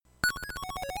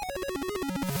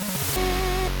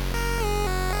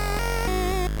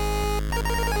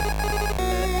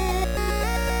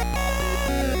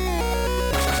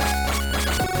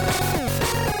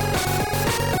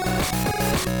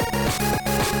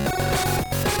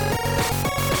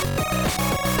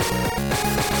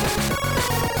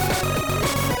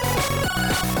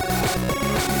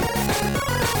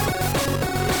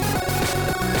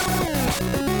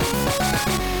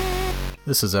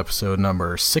This is episode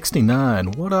number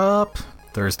 69. What up?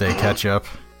 Thursday catch up.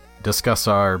 Discuss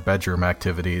our bedroom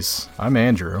activities. I'm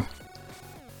Andrew.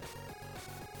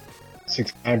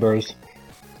 69 bros.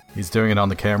 He's doing it on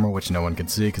the camera, which no one can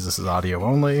see because this is audio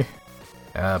only.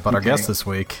 But our guest this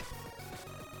week...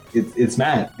 It's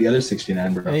Matt, the other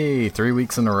 69 bro. Hey, 3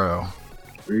 weeks in a row.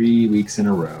 3 weeks in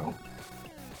a row.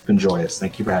 It's been joyous.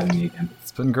 Thank you for having me again.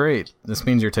 It's been great. This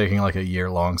means you're taking like a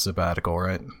year-long sabbatical,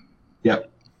 right? Yep.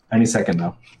 Any second,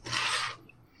 though.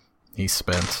 He's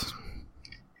spent.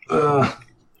 Would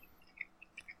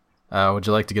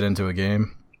you like to get into a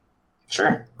game?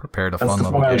 Sure. Prepared a That's fun the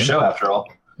little format game. of the show, after all.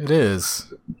 It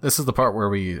is. This is the part where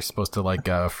we're supposed to like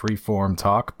free-form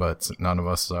talk, but none of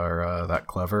us are that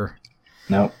clever.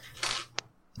 Nope.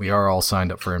 We are all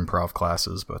signed up for improv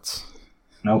classes, but...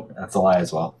 Nope, that's a lie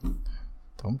as well.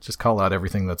 Don't just call out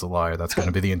everything that's a lie. That's going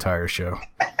to be the entire show.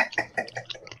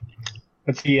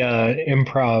 What's the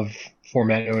improv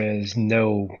format known as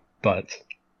no but?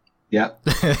 Yep.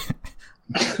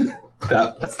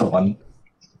 That's the one.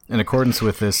 In accordance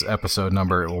with this episode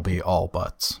number, it will be all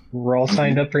buts. We're all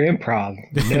signed up for improv.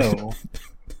 No.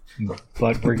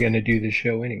 But we're going to do the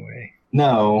show anyway.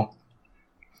 No.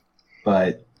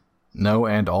 But... No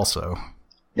and also.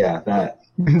 Yeah, that.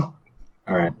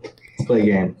 Alright. Let's play a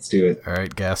game. Let's do it.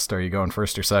 Alright, guest, are you going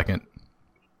first or second?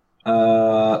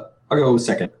 I'll go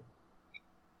second.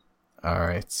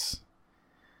 Alright.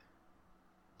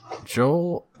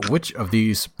 Joel, which of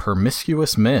these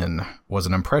promiscuous men was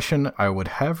an impression I would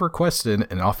have requested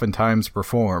and oftentimes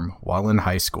perform while in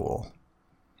high school?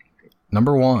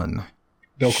 Number 1.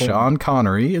 Bill Clinton. Sean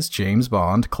Connery is James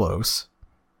Bond, close.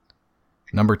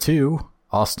 Number 2.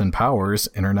 Austin Powers,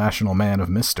 International Man of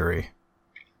Mystery.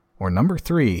 Or number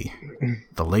 3.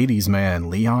 The Ladies'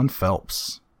 Man, Leon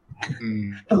Phelps.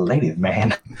 The ladies,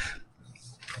 man.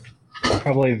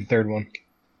 Probably the third one.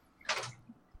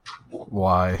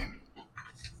 Why?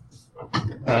 I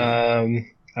don't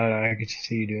know. I could just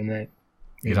see you doing that.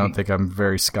 You don't think I'm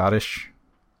very Scottish?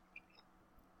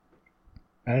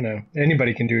 I don't know.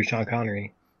 Anybody can do a Sean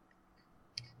Connery.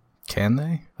 Can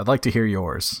they? I'd like to hear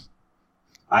yours.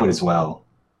 I would as well.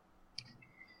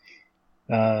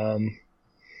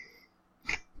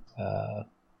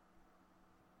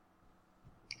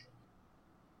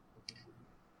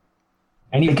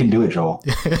 Anyone can do it, Joel.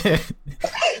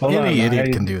 Hold on, Any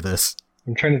idiot can do this.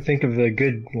 I'm trying to think of the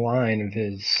good line of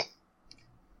his.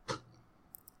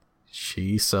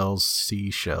 She sells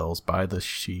seashells by the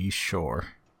seashore.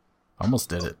 Almost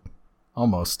did it.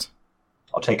 Almost.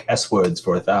 I'll take S words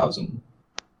for 1,000.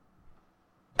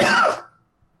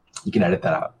 You can edit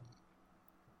that out.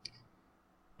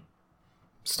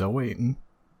 Still waiting.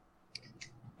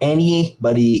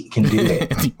 Anybody can do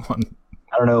it. Anyone.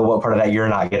 I don't know what part of that you're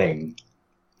not getting.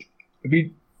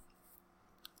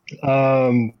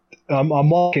 I'm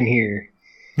walking here.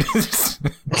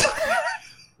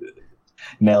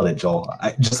 Nailed it, Joel.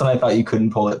 Just when I thought you couldn't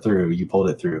pull it through, you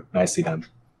pulled it through. Nicely done.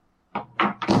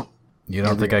 You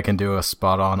don't think I can do a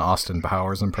spot-on Austin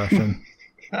Powers impression?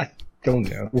 I don't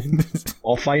know.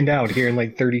 I'll find out here in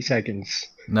like 30 seconds.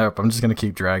 Nope, I'm just going to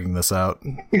keep dragging this out.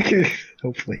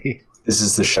 Hopefully. This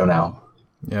is the show now.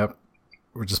 Yep.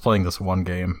 We're just playing this one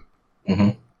game.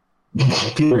 Mm-hmm.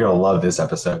 People are going to love this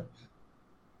episode.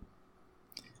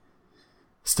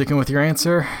 Sticking with your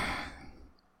answer?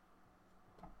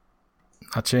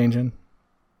 Not changing?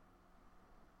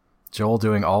 Joel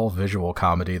doing all visual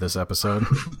comedy this episode.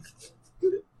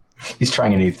 He's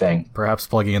trying a new thing. Perhaps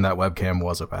plugging in that webcam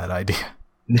was a bad idea.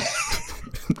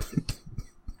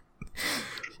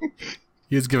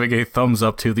 He's giving a thumbs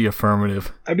up to the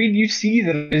affirmative. I mean, you see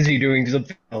that I'm busy doing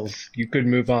something else. You could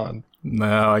move on.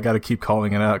 No, I gotta keep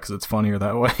calling it out because it's funnier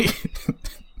that way.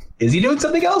 Is he doing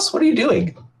something else? What are you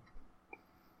doing?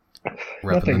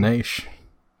 Repping the Naish.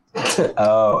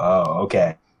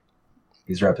 Okay.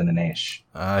 He's repping the Naish.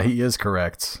 He is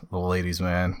correct, the ladies'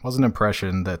 man. Was an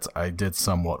impression that I did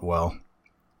somewhat well.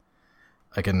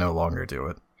 I can no longer do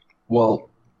it.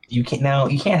 Well, you can't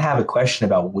have a question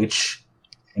about which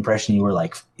impression you were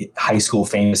like high school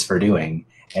famous for doing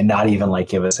and not even like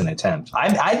give us an attempt.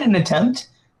 I did an attempt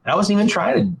and I wasn't even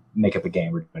trying to make up a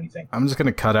game or do anything. I'm just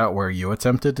gonna cut out where you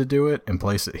attempted to do it and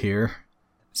place it here.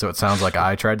 So it sounds like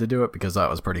I tried to do it because that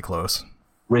was pretty close.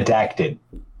 Redacted.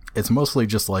 It's mostly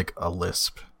just like a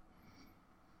lisp.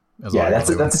 Yeah, that's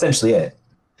essentially it.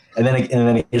 And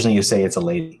then occasionally you say it's a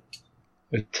lady.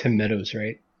 With Tim Meadows,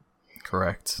 right?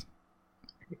 Correct.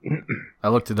 I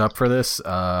looked it up for this.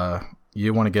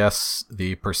 You want to guess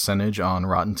the percentage on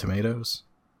Rotten Tomatoes?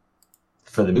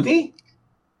 For the movie?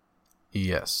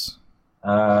 Yes.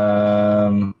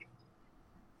 I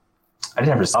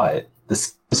never saw it.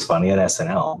 was funny at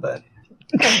SNL, but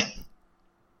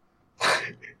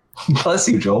bless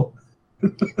you, Joel.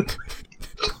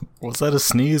 Was that a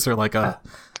sneeze or like a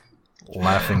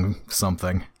laughing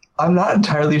something? I'm not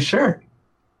entirely sure.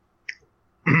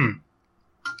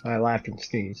 I laughed and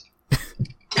sneezed.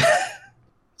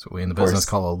 That's what we in the business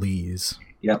call a lees.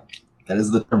 Yep, that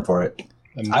is the term for it.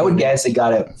 I would guess it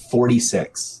got it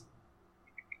 46.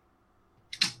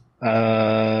 Lower.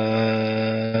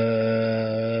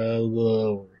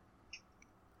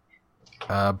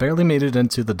 Barely made it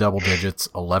into the double digits,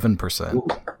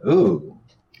 11%. Ooh,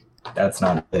 that's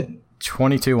not good.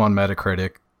 22 on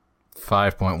Metacritic,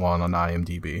 5.1 on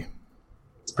IMDb.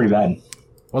 It's pretty bad.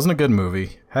 Wasn't a good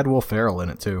movie. Had Will Ferrell in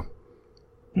it too.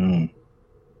 Mm.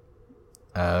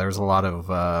 There was a lot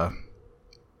of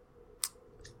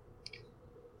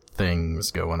things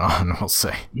going on, we'll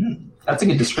say. That's a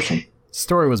good description.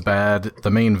 Story was bad. The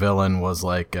main villain was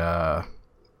like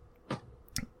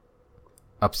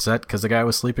upset because the guy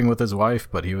was sleeping with his wife,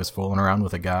 but he was fooling around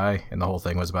with a guy, and the whole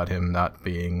thing was about him not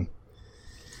being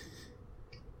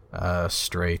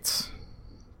straight.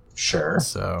 Sure.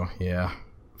 So, yeah.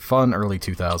 Fun early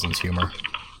 2000s humor.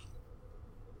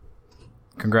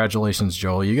 Congratulations,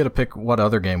 Joel. You get to pick what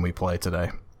other game we play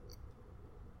today.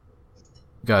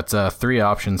 Got 3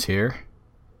 options here.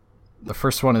 The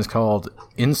first one is called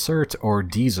Insert or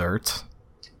Desert.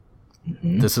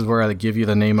 Mm-hmm. This is where I give you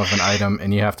the name of an item,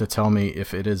 and you have to tell me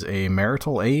if it is a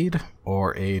marital aid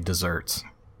or a dessert.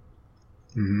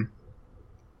 Mm-hmm.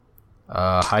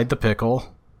 Hide the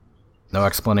pickle. No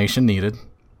explanation needed.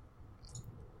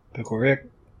 Pickle Rick.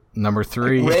 Number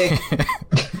 3. Rick.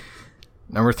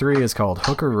 Number 3 is called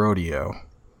Hooker Rodeo.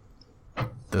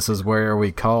 This is where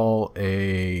we call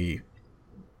a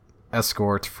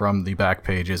escort from the back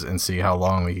pages and see how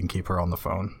long we can keep her on the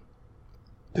phone.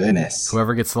 Goodness.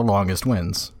 Whoever gets the longest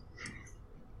wins.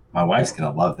 My wife's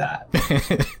gonna love that.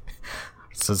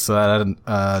 So is that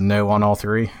a no on all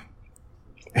 3?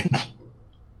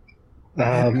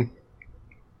 I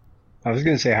was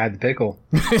gonna say hide the pickle.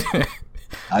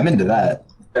 I'm into that.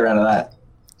 Get around to that.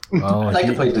 Well, I'd like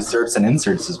to play desserts and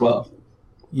inserts as well.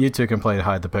 You two can play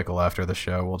hide the pickle after the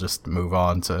show. We'll just move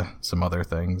on to some other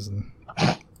things and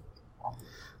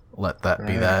let that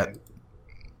be that.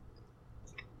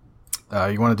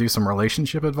 You want to do some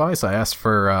relationship advice? I asked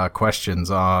for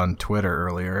questions on Twitter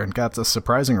earlier and got a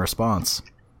surprising response.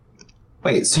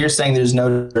 Wait, so you're saying there's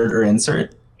no dessert or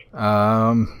insert? You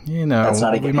know, That's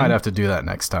not a we game? might have to do that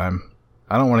next time.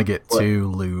 I don't want to get too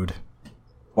lewd.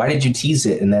 Why did you tease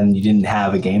it and then you didn't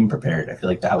have a game prepared? I feel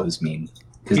like that was mean.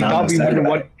 He thought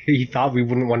we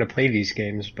wouldn't want to play these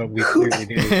games, but we clearly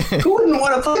do. Who wouldn't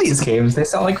want to play these games? They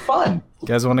sound like fun. You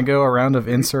guys want to go a round of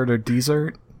insert or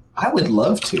dessert? I would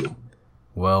love to.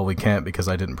 Well, we can't because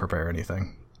I didn't prepare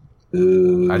anything.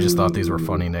 Ooh. I just thought these were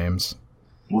funny names.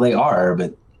 Well, they are,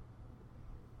 but...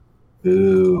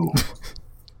 Ooh.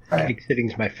 Right. Big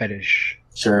sitting's my fetish.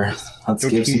 Sure. Let's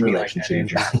Don't give tease some me like that, relationship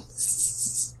Andrew.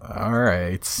 advice. All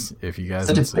right, if you guys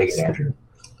Such a insist. big Andrew.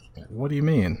 What do you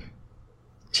mean?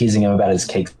 Teasing him about his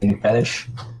cake thing fetish.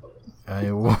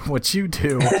 What you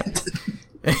do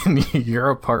in your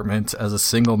apartment as a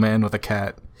single man with a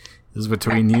cat is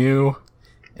between you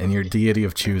and your deity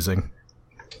of choosing.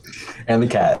 And the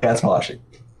cat. Cat's watching.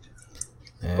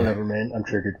 Yeah. Whatever, man. I'm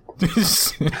triggered.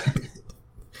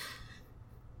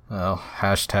 Well,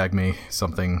 hashtag me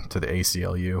something to the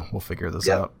ACLU. We'll figure this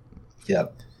out.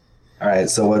 Yep. All right,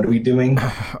 so what are we doing?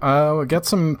 We got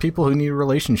some people who need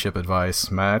relationship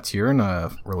advice. Matt, you're in a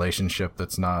relationship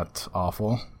that's not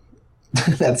awful.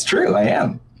 That's true, I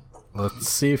am. Let's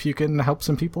see if you can help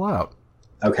some people out.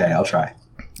 Okay, I'll try.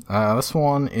 This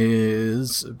one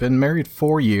is been married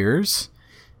 4 years,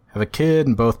 have a kid,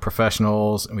 and both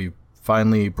professionals, and we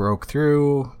finally broke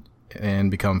through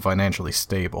and become financially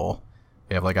stable.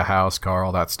 We have like a house, car,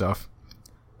 all that stuff.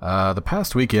 The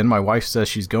past weekend, my wife says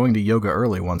she's going to yoga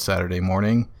early one Saturday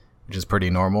morning, which is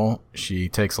pretty normal. She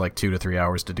takes like 2 to 3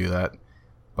 hours to do that.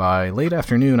 By late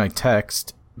afternoon, I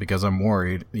text because I'm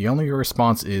worried. The only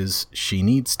response is she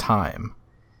needs time.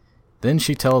 Then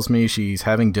she tells me she's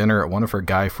having dinner at one of her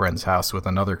guy friends' house with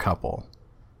another couple.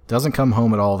 Doesn't come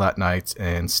home at all that night,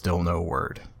 and still no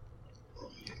word.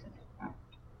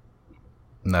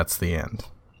 And that's the end.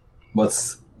 What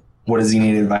does he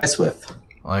need advice with?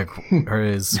 Like,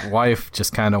 his wife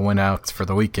just kind of went out for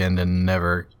the weekend and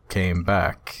never came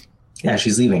back. Yeah,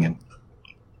 she's leaving him.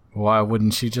 Why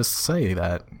wouldn't she just say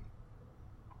that?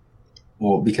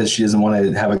 Well, because she doesn't want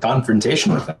to have a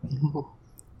confrontation with him.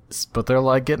 But they're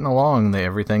like getting along.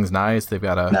 Everything's nice. They've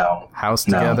got a house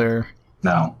together.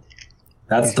 No.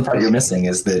 That's the part you're missing,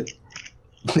 is that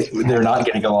they're not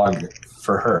getting along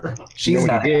for her. You know She's what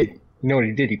not. he did? You know what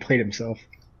he did? He played himself.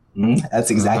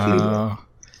 That's exactly what he did.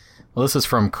 Well, this is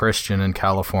from Christian in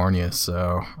California,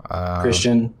 so...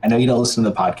 Christian, I know you don't listen to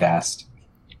the podcast,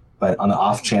 but on the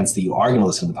off chance that you are going to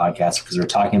listen to the podcast because we're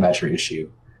talking about your issue,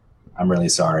 I'm really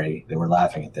sorry that we're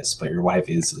laughing at this, but your wife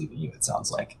is leaving you, it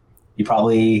sounds like. You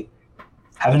probably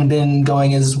haven't been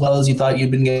going as well as you thought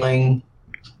you'd been going,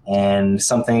 and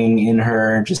something in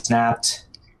her just snapped,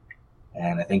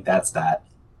 and I think that's that.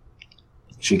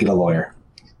 You should get a lawyer.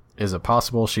 Is it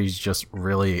possible she's just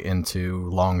really into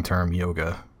long-term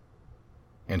yoga,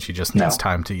 and she just needs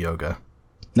time to yoga?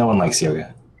 No one likes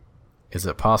yoga. Is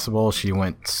it possible she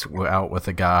went out with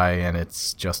a guy and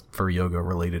it's just for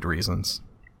yoga-related reasons?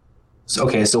 So,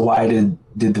 okay, so why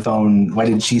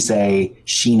did she say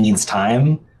she needs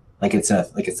time? Like it's a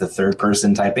third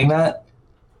person typing that?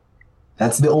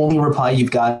 That's the only reply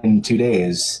you've got in 2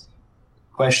 days.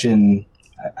 Question,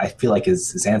 I feel like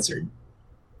is answered.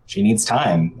 She needs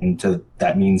time, and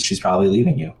that means she's probably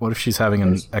leaving you. What if she's having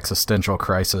an existential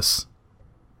crisis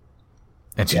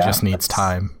and she just needs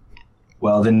time?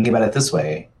 Well, then think about it this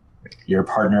way. Your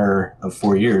partner of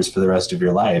 4 years for the rest of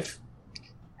your life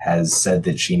has said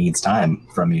that she needs time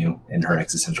from you in her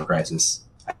existential crisis.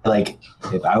 I feel like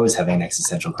if I was having an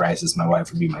existential crisis, my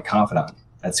wife would be my confidant.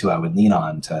 That's who I would lean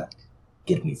on to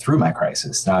get me through my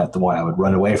crisis, not the one I would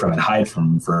run away from and hide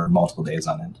from for multiple days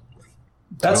on end.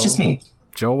 That's just me.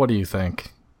 Joel, what do you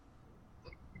think?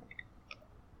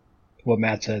 What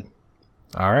Matt said.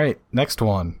 All right, next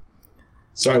one.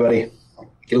 Sorry, buddy.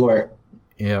 Get a lawyer.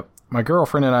 Yep. My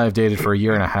girlfriend and I have dated for a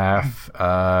year and a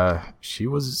half. She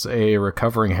was a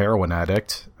recovering heroin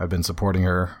addict. I've been supporting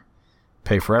her,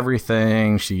 pay for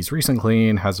everything. She's recent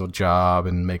clean, has a job,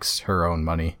 and makes her own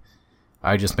money.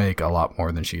 I just make a lot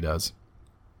more than she does.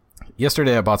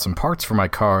 Yesterday, I bought some parts for my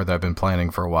car that I've been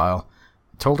planning for a while.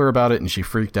 I told her about it, and she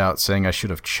freaked out, saying I should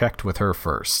have checked with her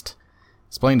first.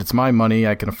 Explained it's my money,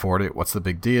 I can afford it, what's the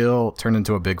big deal? Turned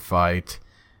into a big fight.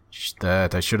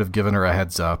 That I should have given her a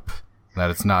heads up. That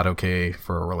it's not okay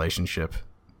for a relationship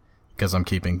because I'm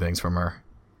keeping things from her.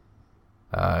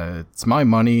 It's my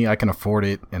money, I can afford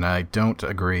it, and I don't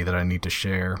agree that I need to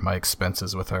share my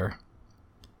expenses with her.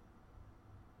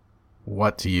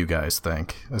 What do you guys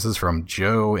think? This is from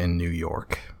Joe in New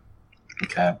York.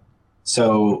 Okay.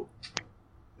 So,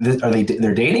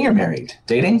 they're dating or married?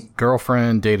 Dating?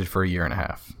 Girlfriend, dated for a year and a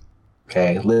half.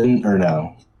 Okay. Living or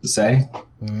no? Say?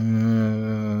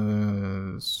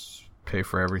 Pay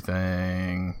for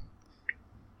everything.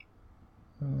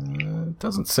 It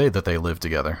doesn't say that they live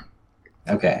together.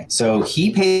 Okay. So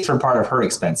he pays for part of her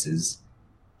expenses.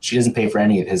 She doesn't pay for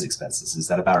any of his expenses. Is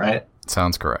that about right?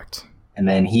 Sounds correct. And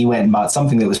then he went and bought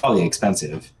something that was probably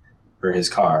expensive for his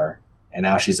car. And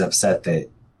now she's upset that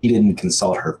he didn't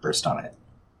consult her first on it.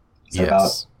 Is that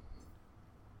Yes.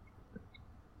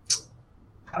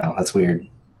 I don't know. That's weird.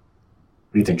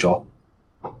 What do you think, Joel?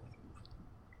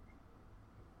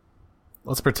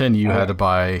 Let's pretend you had to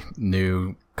buy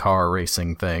new car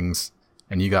racing things,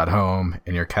 and you got home,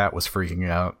 and your cat was freaking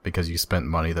out because you spent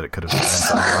money that it could have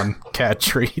spent on cat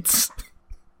treats.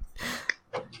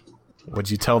 Would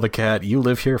you tell the cat, you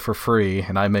live here for free,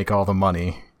 and I make all the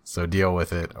money, so deal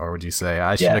with it? Or would you say,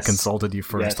 I should have consulted you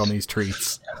first on these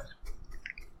treats?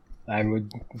 I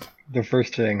would. The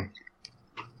first thing.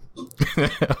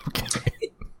 Okay.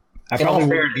 I probably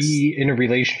would be in a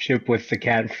relationship with the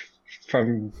cat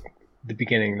from the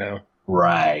beginning, though.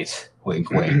 Right.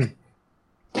 Wink, wink.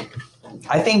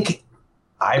 I think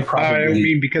I probably... I don't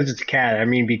mean because it's a cat. I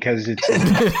mean because it's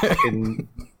a fucking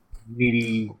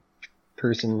needy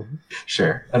person.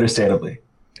 Sure. Understandably.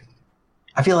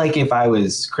 I feel like if I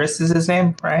was... Chris is his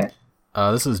name, right?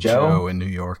 This is Joe in New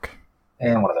York.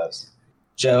 And one of those.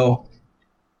 Joe,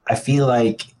 I feel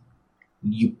like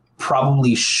you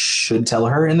probably should tell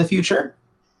her in the future.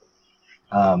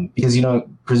 Because,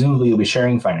 presumably you'll be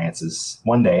sharing finances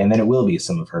one day, and then it will be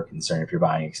some of her concern if you're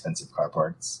buying expensive car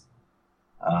parts.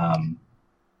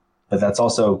 But that's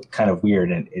also kind of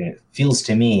weird, and it feels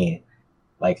to me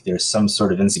like there's some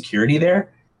sort of insecurity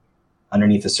there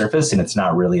underneath the surface, and it's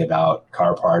not really about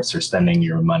car parts or spending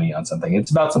your money on something.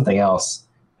 It's about something else.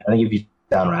 I think if you sit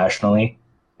down rationally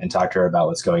and talk to her about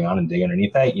what's going on and dig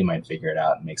underneath that, you might figure it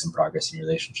out and make some progress in your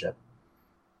relationship.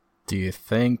 Do you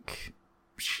think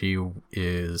she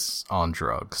is on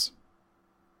drugs?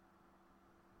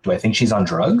 Do I think she's on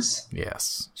drugs?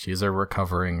 Yes. She's a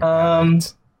recovering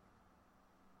addict.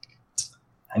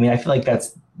 I mean, I feel like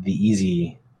that's the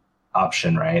easy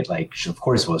option, right? Like, of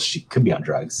course, she could be on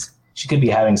drugs. She could be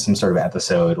having some sort of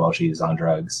episode while she's on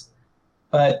drugs.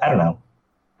 But I don't know.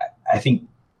 I think,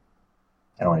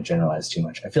 I don't want to generalize too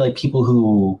much. I feel like people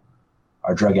who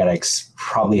our drug addicts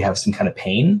probably have some kind of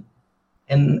pain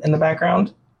in the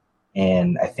background.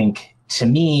 And I think, to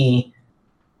me,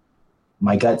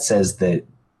 my gut says that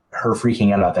her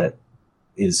freaking out about that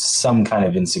is some kind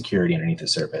of insecurity underneath the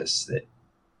surface that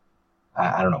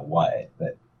I don't know what,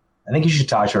 but I think you should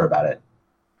talk to her about it.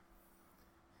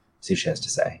 See what she has to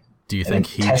say. Do you think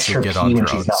he test should her get pee on when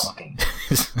drugs? she's not looking.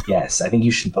 Yes, I think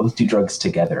you should both do drugs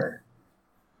together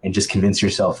and just convince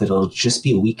yourself that it'll just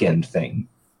be a weekend thing.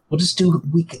 We'll just do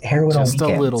heroin Just a on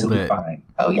weekends. little It'll be bit. fine.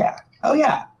 Oh yeah.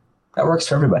 That works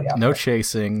for everybody out No there.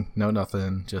 chasing, no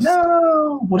nothing. Just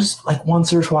No, we'll just like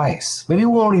once or twice. Maybe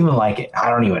we won't even like it. I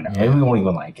don't even know. Yeah. Maybe we won't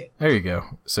even like it. There you go.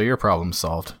 So your problem's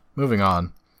solved. Moving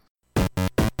on.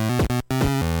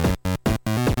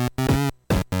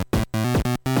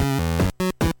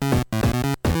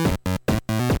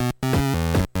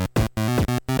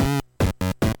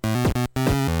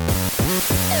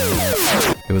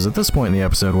 It was at this point in the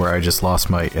episode where I just lost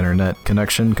my internet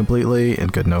connection completely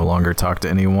and could no longer talk to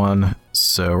anyone.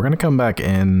 So we're going to come back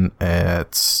in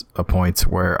at a point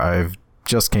where I've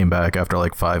just came back after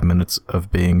like 5 minutes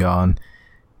of being gone.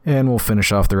 And we'll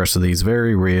finish off the rest of these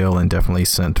very real and definitely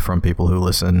sent from people who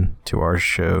listen to our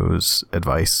show's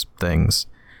advice things.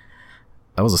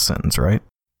 That was a sentence, right?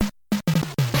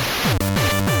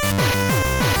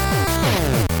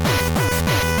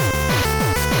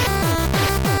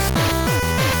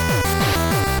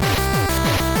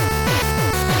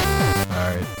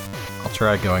 Alright. I'll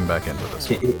try going back into this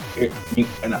one.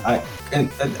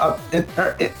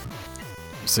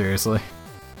 Seriously?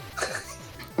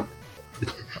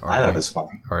 I thought it was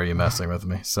funny. Or are you messing with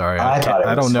me? Sorry, I thought it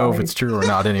I don't was know if funny. it's true or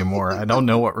not anymore. I don't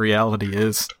know what reality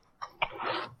is.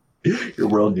 Your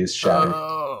worldview is shattered.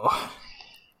 Oh.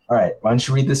 All right, why don't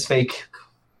you read this fake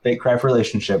crap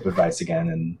relationship advice again,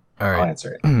 and All I'll right.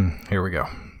 answer it. Here we go.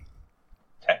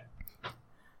 Okay.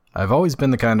 I've always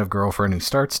been the kind of girlfriend who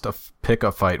starts to pick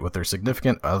a fight with their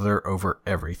significant other over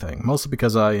everything, mostly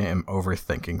because I am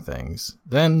overthinking things.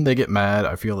 Then they get mad,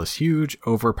 I feel this huge,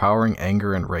 overpowering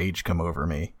anger and rage come over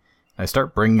me. I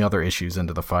start bringing other issues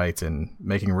into the fight and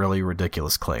making really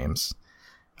ridiculous claims.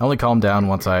 I only calm down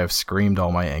once I have screamed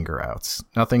all my anger out.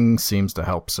 Nothing seems to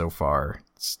help so far.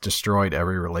 It's destroyed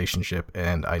every relationship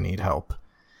and I need help.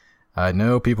 I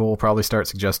know people will probably start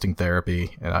suggesting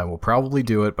therapy, and I will probably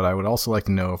do it, but I would also like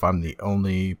to know if I'm the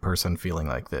only person feeling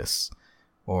like this.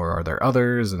 Or are there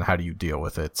others, and how do you deal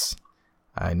with it?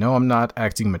 I know I'm not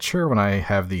acting mature when I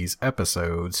have these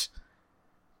episodes.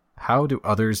 How do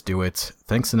others do it?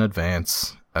 Thanks in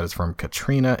advance. That is from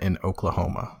Katrina in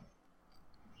Oklahoma.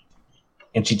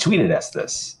 And she tweeted us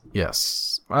this.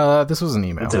 Yes. This was an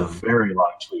email. It's a very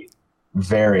long tweet.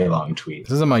 Very long tweet.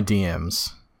 This is in my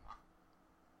DMs.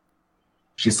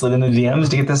 She slid in the DMs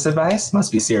to get this advice?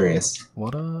 Must be serious.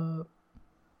 What up?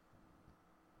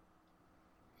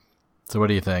 So what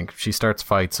do you think? She starts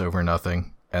fights over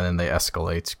nothing, and then they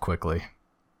escalate quickly.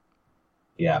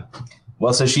 Yeah.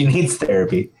 Well, so she needs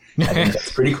therapy. I think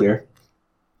that's pretty clear.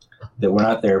 That we're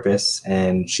not therapists,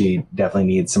 and she definitely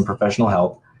needs some professional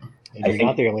help. And I you're think-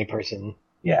 not the only person.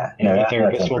 Yeah. And no, a not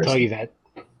therapist that will tell person. you that.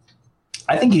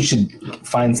 I think you should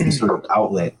find some sort of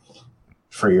outlet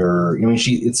for your. I mean,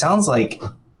 it sounds like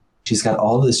she's got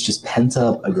all this just pent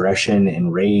up aggression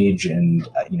and rage and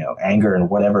anger and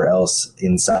whatever else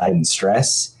inside and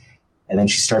stress, and then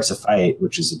she starts a fight,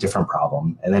 which is a different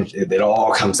problem, and then it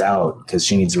all comes out because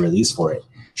she needs a release for it.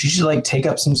 She should like take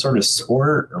up some sort of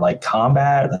sport or like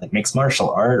combat, like mixed martial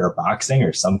art or boxing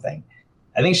or something.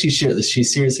 I think she should. She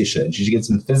seriously should. She should get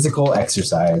some physical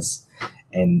exercise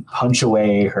and punch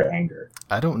away her anger.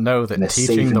 I don't know that In a safe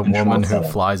teaching and the controlled woman who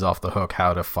setting. flies off the hook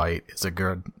how to fight is a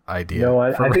good idea. No,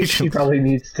 I for think she Rachel. probably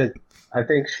needs to. I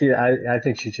think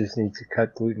she just needs to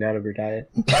cut gluten out of her diet.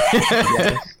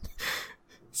 Yes.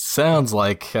 Sounds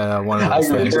like one of I those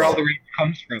agree. things. Where all the rage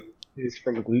comes from is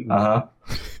from gluten.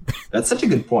 That's such a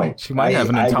good point. She might have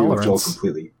an I agree with Joel intolerance.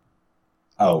 completely.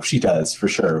 Oh, she does for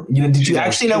sure. Did you She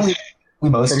actually does. know we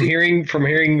most From do?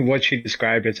 hearing what she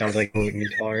described, it sounds like gluten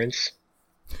intolerance.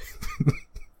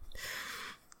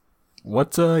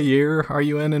 What year are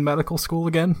you in medical school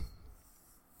again?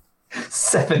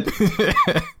 7.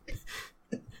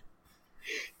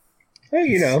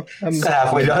 Hey, I'm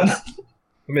Halfway done.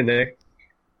 I'm in there.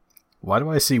 Why do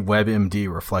I see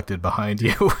WebMD reflected behind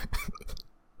you?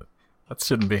 That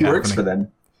shouldn't be He happening. works for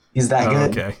them. He's that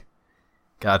good. Okay.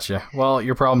 Gotcha. Well,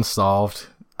 your problem's solved.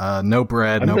 No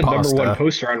bread, I'm no the pasta. number one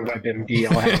poster on WebMD.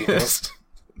 I'll have you know.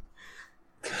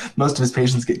 Most of his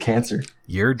patients get cancer.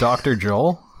 You're Dr.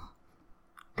 Joel?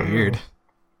 Weird.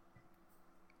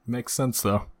 Makes sense,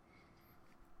 though.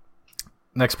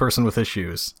 Next person with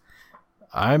issues.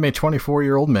 I'm a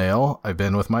 24-year-old male. I've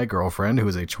been with my girlfriend, who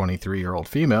is a 23-year-old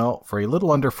female, for a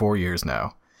little under 4 years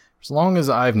now. As long as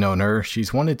I've known her,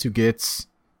 she's wanted to get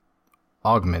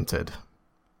augmented.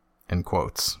 In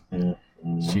quotes.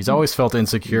 She's always felt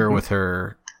insecure with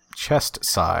her chest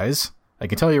size. I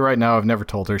can tell you right now, I've never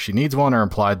told her she needs one or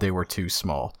implied they were too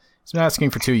small. She's been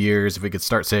asking for 2 years if we could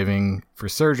start saving for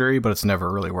surgery, but it's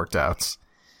never really worked out.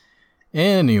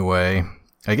 Anyway,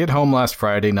 I get home last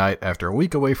Friday night after a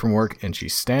week away from work, and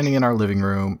she's standing in our living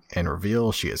room and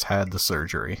reveals she has had the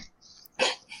surgery.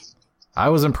 I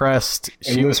was impressed.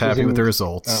 She was happy with the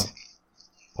results. Oh.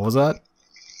 What was that?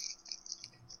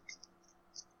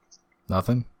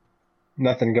 Nothing?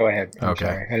 Nothing. Go ahead. I'm Okay.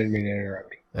 sorry. I didn't mean to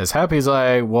interrupt. As happy as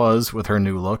I was with her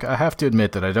new look, I have to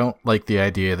admit that I don't like the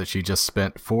idea that she just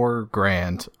spent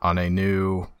 $4,000 on a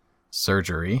new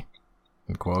surgery,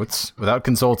 in quotes, without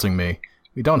consulting me.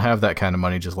 We don't have that kind of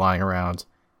money just lying around.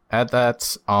 Add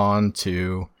that on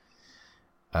to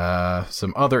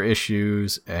some other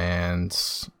issues, and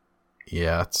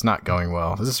yeah, it's not going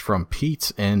well. This is from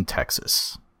Pete in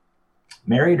Texas.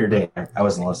 Married or dating? I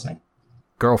wasn't listening.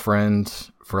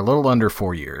 Girlfriend for a little under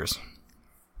 4 years.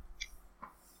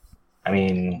 I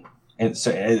mean,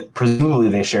 presumably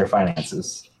they share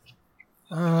finances.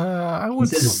 I He would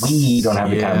says we don't have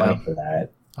the kind of yeah, money for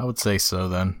that. I would say so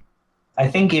then. I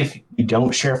think if you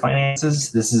don't share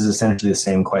finances, this is essentially the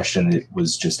same question that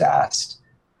was just asked.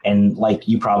 And like,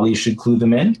 you probably should clue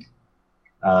them in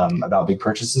about big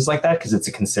purchases like that, because it's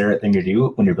a considerate thing to do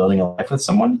when you're building a life with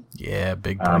someone. Yeah,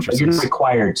 big But you're purchases. not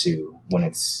required to when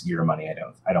it's your money.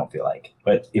 I don't feel like.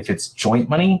 But if it's joint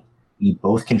money, you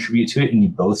both contribute to it and you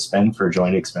both spend for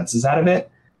joint expenses out of it,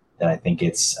 then I think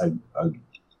it's a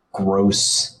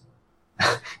gross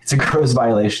it's a gross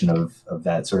violation of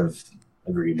that sort of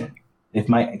agreement. If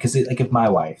my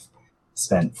wife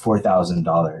spent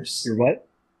 $4,000, Your what?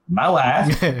 my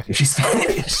wife, if she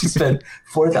spent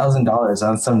 $4,000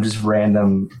 on some just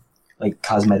random like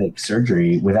cosmetic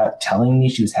surgery without telling me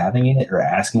she was having it or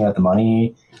asking about the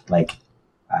money, like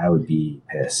I would be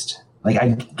pissed. Like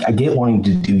I get wanting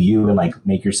to do you and like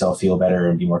make yourself feel better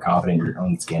and be more confident in your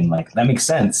own skin. Like that makes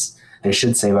sense. They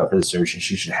should save up for the surgery.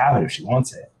 She should have it if she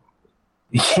wants it.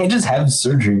 You can't just have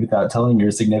surgery without telling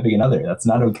your significant other. That's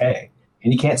not okay.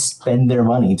 And you can't spend their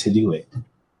money to do it.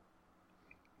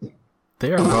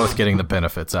 They are both getting the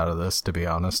benefits out of this, to be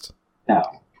honest. No.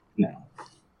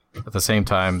 At the same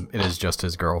time, it is just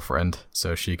his girlfriend,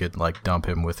 so she could like dump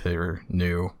him with her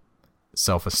new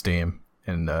self-esteem,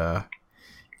 and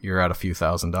you're at a few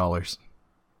 $1,000s.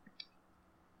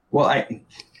 Well,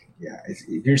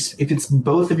 if it's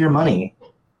both of your money,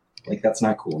 like that's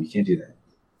not cool. You can't do that.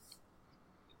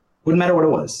 Wouldn't matter what it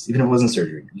was, even if it wasn't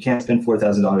surgery. You can't spend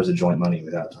 $4,000 of joint money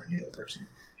without talking to the other person.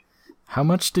 How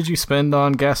much did you spend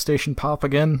on gas station pop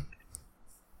again?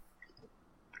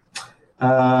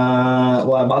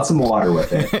 Well, I bought some water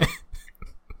with it.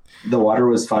 The water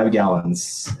was 5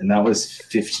 gallons, and that was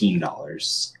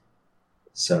 $15.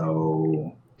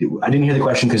 So I didn't hear the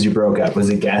question because you broke up. Was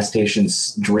it gas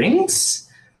station's drinks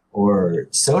or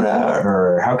soda,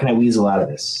 or how can I weasel out of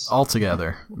this?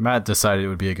 Altogether, Matt decided it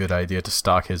would be a good idea to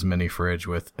stock his mini fridge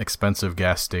with expensive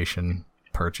gas station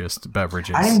purchased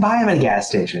beverages. I didn't buy them at a gas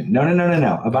station. No.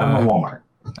 I bought them at Walmart.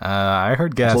 I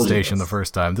heard gas told you station this. the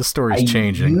first time. This story's I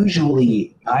changing.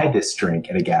 usually buy this drink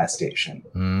at a gas station,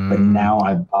 but now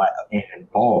I bought it in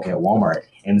bulk at Walmart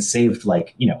and saved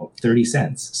 30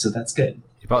 cents. So that's good.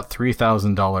 You bought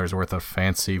 $3,000 worth of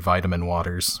fancy vitamin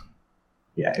waters.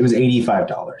 Yeah, it was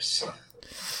 $85.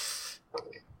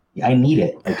 I need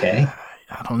it, okay?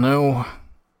 I don't know.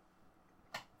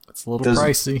 It's a little Those-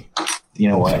 pricey. You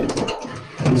know what?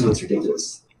 Here's what's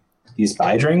ridiculous. These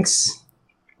buy drinks,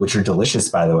 which are delicious,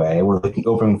 by the way, we're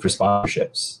open for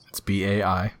sponsorships. It's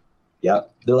BAI.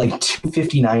 Yep. They're like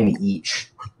 $2.59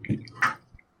 each.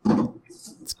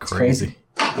 It's crazy.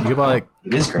 You could buy like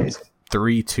It is crazy.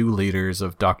 3 2-liters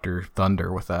of Dr.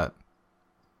 Thunder with that.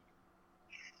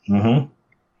 Mm-hmm.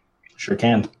 Sure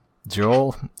can. Joel,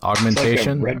 Like a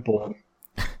augmentation. Red Bull.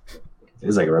 It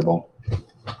is like a Red Bull.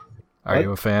 Are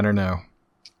you a fan or no?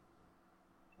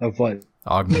 Of what?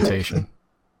 Augmentation.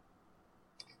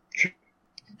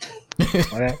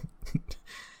 What?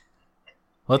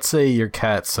 Let's say your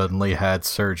cat suddenly had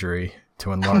surgery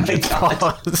to enlarge my its God.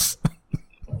 paws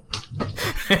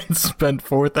and spent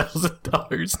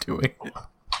 $4,000 doing it.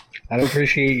 I don't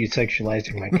appreciate you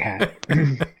sexualizing my cat.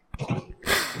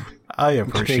 I It's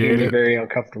making appreciate me it. very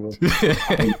uncomfortable.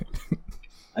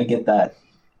 I get that.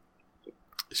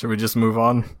 Should we just move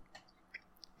on?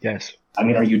 Yes. I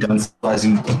mean, are you done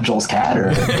slicing Joel's cat, or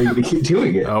are you going to keep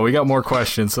doing it? Oh, we got more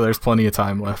questions, so there's plenty of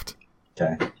time left.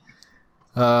 Okay.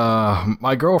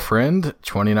 My girlfriend,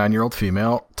 29-year-old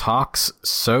female, talks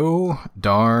so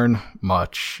darn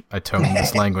much. I toned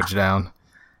this language down.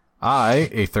 I,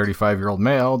 a 35-year-old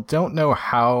male, don't know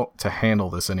how to handle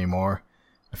this anymore.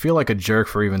 I feel like a jerk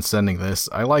for even sending this.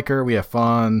 I like her, we have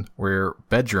fun, we're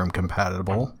bedroom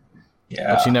compatible.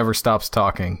 Yeah. But she never stops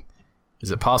talking.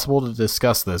 Is it possible to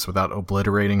discuss this without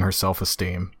obliterating her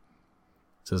self-esteem?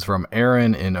 This is from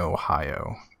Aaron in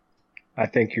Ohio. I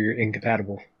think you're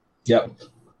incompatible. Yep.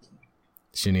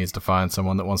 She needs to find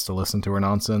someone that wants to listen to her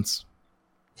nonsense.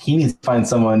 He needs to find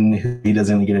someone who he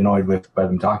doesn't get annoyed with by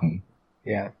them talking.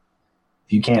 Yeah.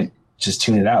 If you can't, just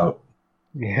tune it out.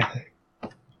 Yeah.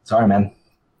 Sorry, man.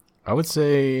 I would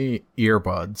say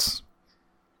earbuds.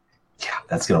 Yeah,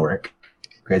 that's going to work.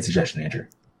 Great suggestion, Andrew.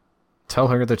 Tell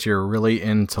her that you're really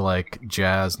into, like,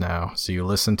 jazz now, so you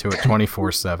listen to it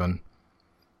 24/7.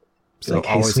 So Like,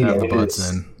 hey, always sweetie, have the I do buds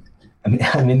this. in.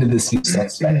 I'm into this new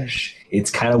sex fetish. It's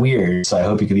kind of weird, so I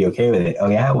hope you could be okay with it. Oh,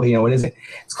 yeah? Well, what is it?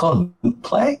 It's called boot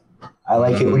play. I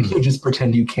like it when you just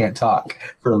pretend you can't talk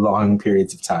for long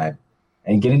periods of time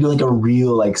and get into, like, a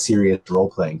real, like, serious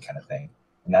role-playing kind of thing.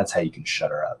 And that's how you can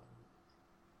shut her up.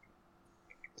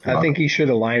 I think he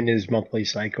should align his monthly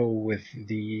cycle with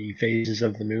the phases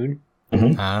of the moon.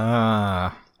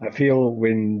 Ah. I feel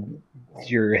when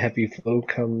your heavy flow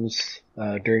comes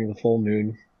during the full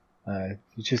moon,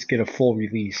 you just get a full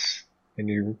release and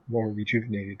you're more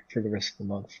rejuvenated for the rest of the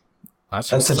month. That's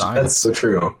science. That's so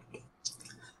true.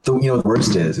 The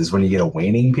worst is when you get a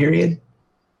waning period.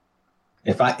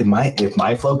 If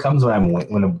my flow comes when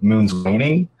the moon's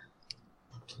waning,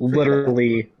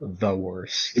 Literally the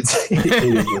worst. it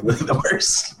is really the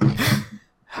worst.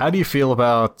 How do you feel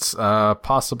about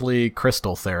possibly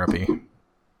crystal therapy?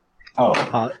 Oh,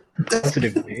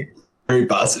 Positively. very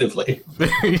positively.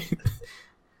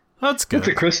 That's good. It's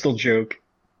a crystal joke.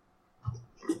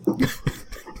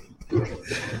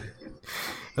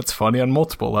 That's funny on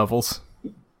multiple levels.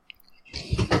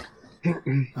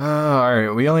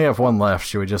 Alright, we only have one left.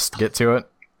 Should we just get to it?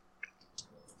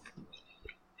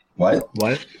 What?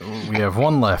 We have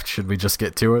one left. Should we just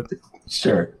get to it?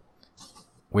 Sure.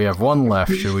 We have one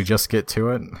left. Should we just get to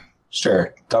it?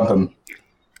 Sure. Dump him.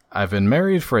 I've been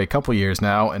married for a couple years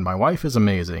now, and my wife is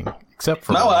amazing. Except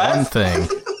for My wife? one thing.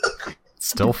 It's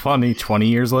still funny 20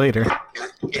 years later.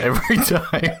 Every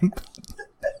time.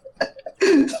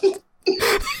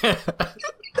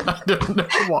 I don't know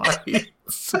why. It's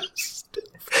so stupid.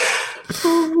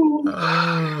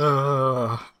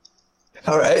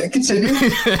 All right, continue.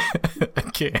 I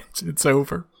can't. It's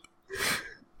over.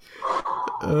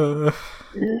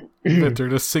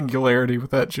 Entered a singularity with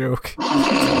that joke.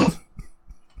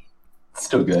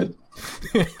 Still good.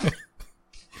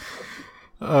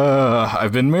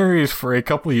 I've been married for a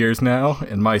couple years now,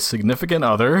 and my significant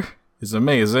other is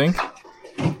amazing,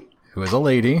 who is a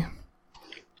lady,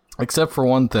 except for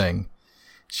one thing.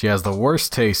 She has the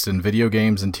worst taste in video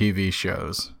games and TV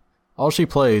shows. All she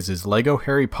plays is Lego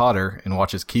Harry Potter and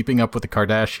watches Keeping Up with the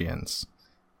Kardashians.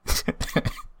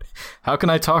 How can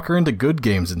I talk her into good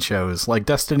games and shows like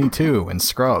Destiny 2 and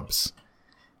Scrubs?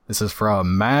 This is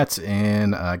from Matt,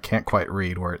 and I can't quite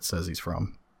read where it says he's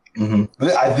from. Mm-hmm.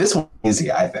 This one is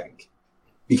easy, I think,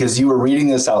 because you were reading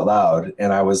this out loud,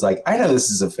 and I was like, I know this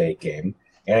is a fake game,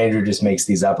 and Andrew just makes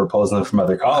these up or pulls them from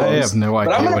other columns. I have no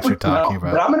idea what you're talking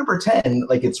about. But I'm going to pretend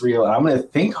like it's real, and I'm going to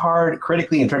think hard,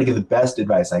 critically, and try to give the best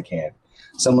advice I can.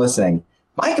 So I'm listening.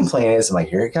 My complaint is, I'm like,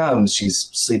 here it comes. She's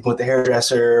sleeping with the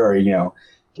hairdresser, or,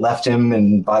 left him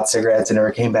and bought cigarettes and never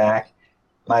came back.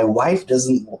 My wife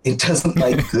doesn't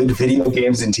like good video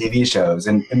games and TV shows,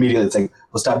 and immediately it's like,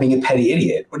 well, stop being a petty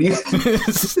idiot. What do you?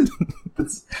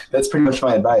 That's pretty much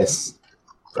my advice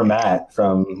from Matt,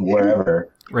 from wherever.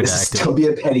 Redacted. Still be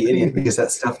a petty idiot because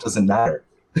that stuff doesn't matter.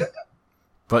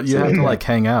 But you have to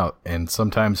hang out, and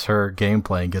sometimes her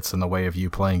gameplay gets in the way of you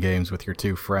playing games with your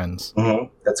two friends. Mm-hmm.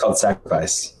 That's called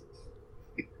sacrifice.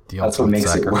 That's what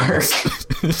makes it work.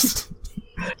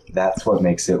 That's what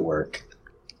makes it work.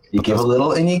 You give a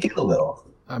little and you get a little.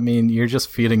 I mean, you're just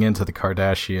feeding into the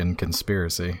Kardashian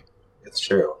conspiracy. It's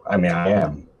true. I mean, I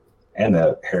am. And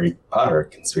the Harry Potter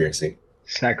conspiracy.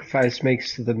 Sacrifice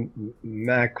makes the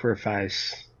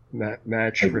macrifice.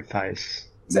 Matchrifice.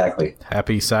 Exactly.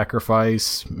 Happy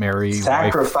sacrifice, Mary.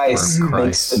 Sacrifice wife for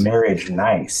makes the Christ. marriage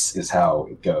nice, is how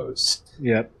it goes.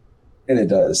 Yep. And it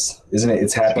does. Isn't it?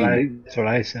 It's happy. That's what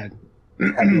I said.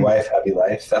 Happy wife, happy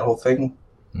life. That whole thing.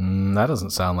 That doesn't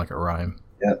sound like a rhyme.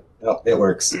 Yep. No, it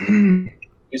works.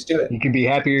 Just do it. You can be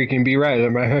happy or you can be right.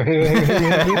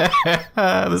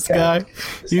 This guy,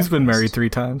 he's been married 3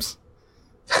 times.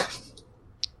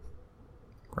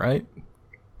 Right?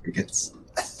 Crickets.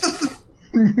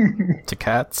 to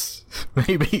cats,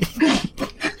 maybe.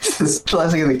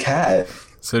 Specializing in the cat.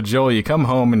 So, Joel, you come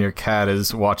home and your cat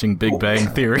is watching Big Bang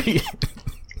Theory.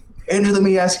 Andrew, let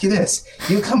me ask you this.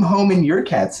 You come home and your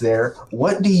cat's there.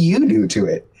 What do you do to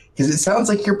it? Because it sounds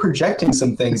like you're projecting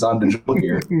some things onto Joel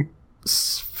here.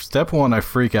 Step one, I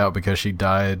freak out because she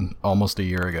died almost a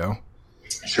year ago.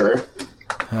 Sure.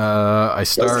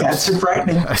 Those cats are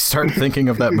frightening. I start thinking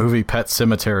of that movie Pet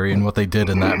Sematary and what they did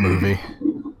in that movie,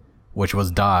 which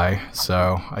was die.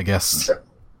 So I guess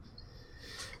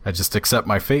I just accept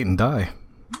my fate and die.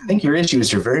 I think your issue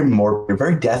is you're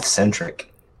very death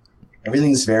centric.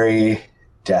 Everything's very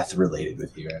death related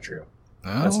with you, Andrew.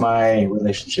 Well, That's my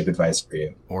relationship advice for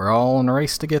you. we're all in a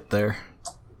race to get there.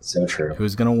 So true.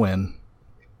 Who's gonna win?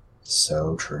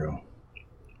 So true.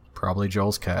 Probably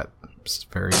Joel's cat.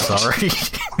 Very sorry.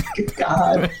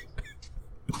 God.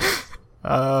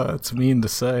 It's mean to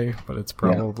say, but it's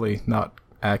probably not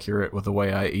accurate with the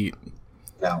way I eat.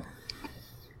 No.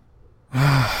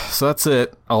 So that's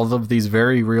it. All of these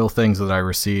very real things that I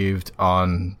received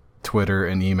on Twitter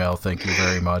and email. Thank you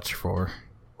very much for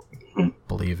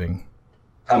believing.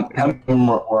 How many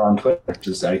were on Twitter?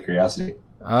 Just out of curiosity.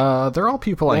 They're all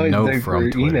people I know they from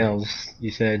were Twitter. emails,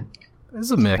 you said. It's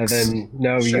a mix. And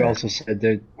then, Sure. you also said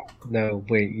that... No,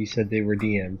 wait, you said they were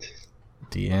DM'd.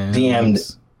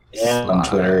 DMs. And on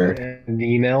Twitter And the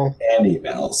email? and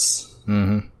emails.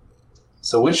 Mm-hmm.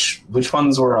 So which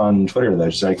ones were on Twitter, though?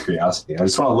 Just out of curiosity. I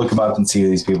just want to look them up and see who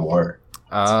these people were.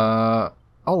 I'll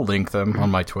link them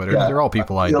on my Twitter. Yeah. They're all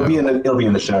people I know. It'll be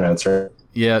in the show notes, right?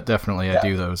 Yeah, definitely. I Yeah.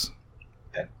 do those.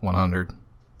 Okay. 100,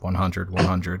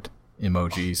 100.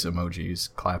 Emojis,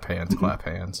 clap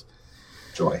hands.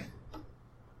 Joy.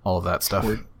 All of that stuff.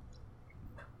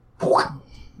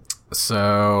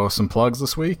 So, some plugs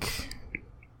this week.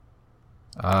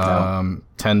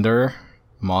 Tinder,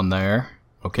 I'm on there.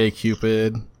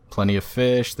 OkCupid, Plenty of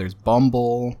Fish. There's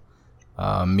Bumble.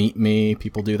 Meet Me.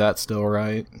 People do that still,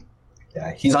 right?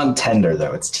 Yeah, he's on Tender,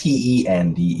 though. It's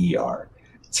Tender.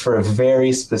 It's for a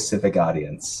very specific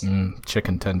audience.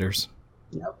 Chicken tenders.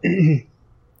 Yep.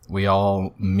 We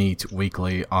all meet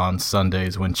weekly on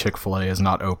Sundays when Chick-fil-A is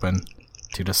not open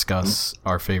to discuss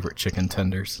our favorite chicken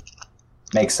tenders.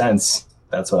 Makes sense.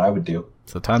 That's what I would do.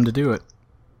 It's the time to do it.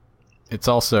 It's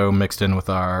also mixed in with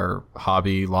our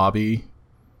Hobby Lobby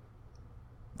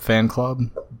fan club.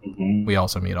 Mm-hmm. We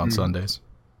also meet on Sundays.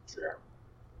 Sure.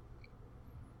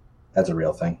 That's a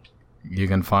real thing. You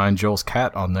can find Joel's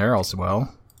cat on there as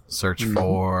well. Search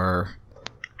for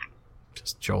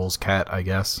just Joel's cat, I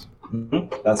guess.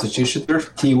 Mm-hmm. That's what you should do.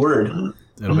 Keyword.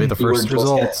 It'll be the Keyword first Joel's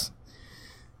results.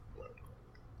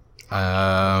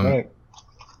 Right.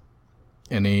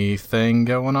 Anything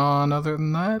going on other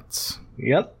than that?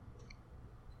 Yep.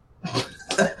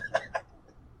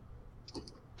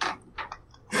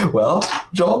 Well,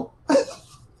 Joel?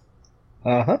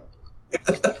 Uh-huh.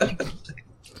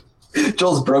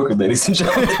 Joel's broken, ladies and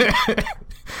gentlemen.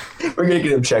 We're going to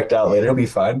get him checked out later. He'll be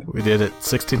fine. We did it.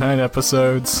 69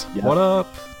 episodes. Yeah. What up?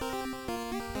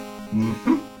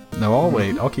 Mm-hmm. No, I'll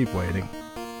wait. I'll keep waiting.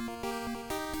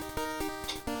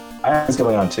 What's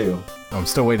going on, too? Oh, I'm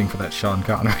still waiting for that Sean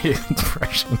Connery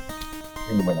impression.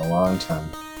 It's been a long time.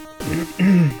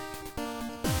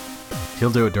 He'll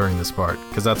do it during this part,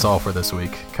 because that's all for this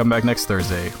week. Come back next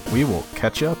Thursday. We will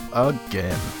catch up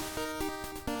again.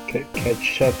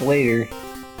 Catch up later.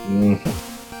 Mm-hmm.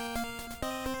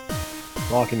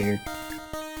 Walking here.